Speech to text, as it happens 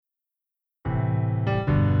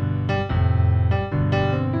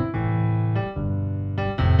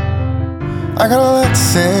I got a lot to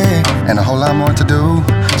say and a whole lot more to do.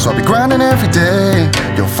 So I'll be grinding every day.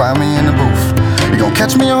 You'll find me in the booth. You gon'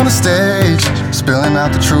 catch me on the stage, spilling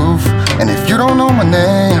out the truth. And if you don't know my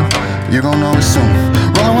name, you gon' know it soon.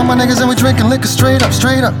 Rollin' with my niggas and we drinking liquor straight up,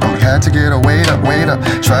 straight up. And we had to get a weight up, weight up.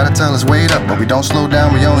 Try to tell us wait up, but we don't slow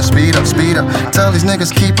down, we only speed up, speed up. Tell these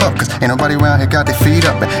niggas keep up, cause ain't nobody around here got their feet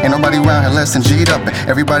up. And ain't nobody around here less than G'd up. And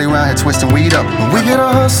everybody around here twisting weed up. And we get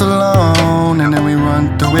our hustle on, and then we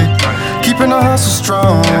run through it. Keeping the hustle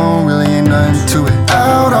strong, really ain't nothing to it.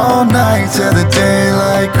 Out all night till the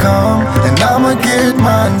daylight come, and I'ma get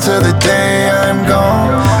mine till the day I'm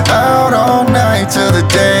gone. Out all night till the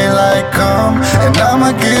daylight come, and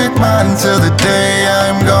I'ma get mine till the day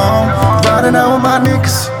I'm gone. Riding out with my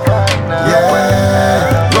niggas,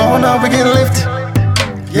 yeah. Blowing up, we get lifted,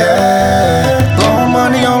 yeah. Blowing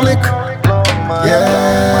money on liquor,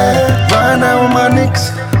 yeah. Riding out with my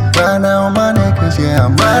niggas, riding out with my niggas, yeah.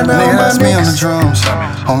 I'm riding out with my niggas. Nigga, that's me on the drums,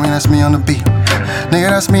 homie, that's me on the beat. Nigga,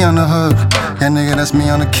 that's me on the hook, yeah, nigga, that's me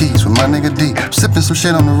on the keys with my nigga D. Sipping some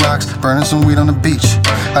shit on the rocks, burning some weed on the beach.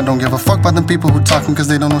 I don't give a fuck about them people who talking cause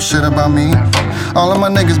they don't know shit about me. All of my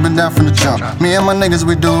niggas been down from the jump. Me and my niggas,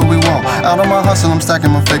 we do what we want. Out on my hustle, I'm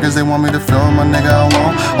stacking my figures. They want me to feel my nigga I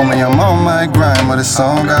want. Homie, I'm on my grind, but it's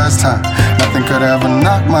on God's time. Nothing could ever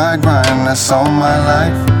knock my grind, that's on my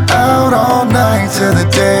life. Out all night till the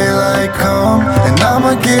daylight come, and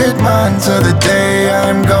I'ma get mine till the day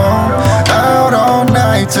I'm gone. Out all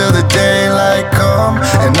night till the daylight come,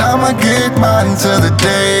 and I'ma get mine till the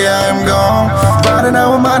day I'm gone. Riding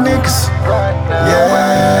out with my niggas,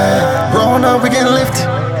 yeah. Rolling up, we get lifted,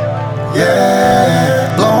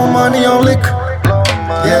 yeah. Blowing money on liquor,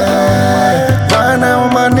 yeah. Riding out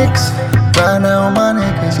with my niggas, riding out with my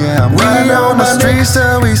niggas, yeah. I'm riding out on the streets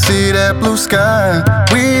till we see that blue sky.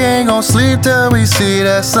 We ain't gon' sleep till we see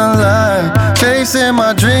that sunlight. Chasing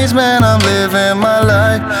my dreams, man, I'm living my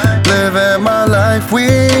life, living my life. We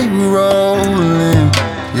rollin',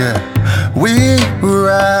 yeah. We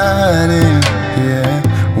riding, yeah.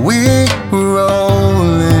 We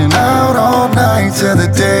rollin'. Out all night till the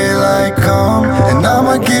daylight come, and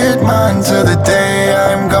I'ma get mine till the day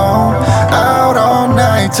I'm gone. Out all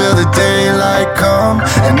night till the daylight come,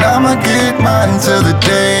 and I'ma get mine till the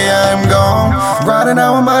day I'm gone. Riding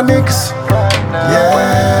out with my niggas,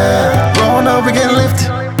 yeah. Blowing up, we get lifted,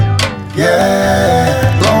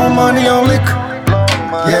 yeah. Blowing money on liquor,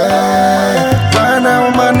 yeah. Riding out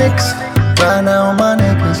with my niggas, riding out with my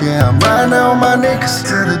niggas, yeah. I'm riding out with my niggas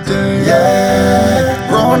till the day,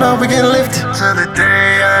 yeah. Rolling up, we get lifted till the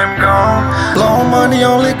day I'm gone. Blowing money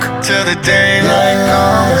on liquor till the daylight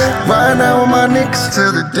comes. Riding out with my niggas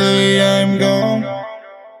till the day I'm gone.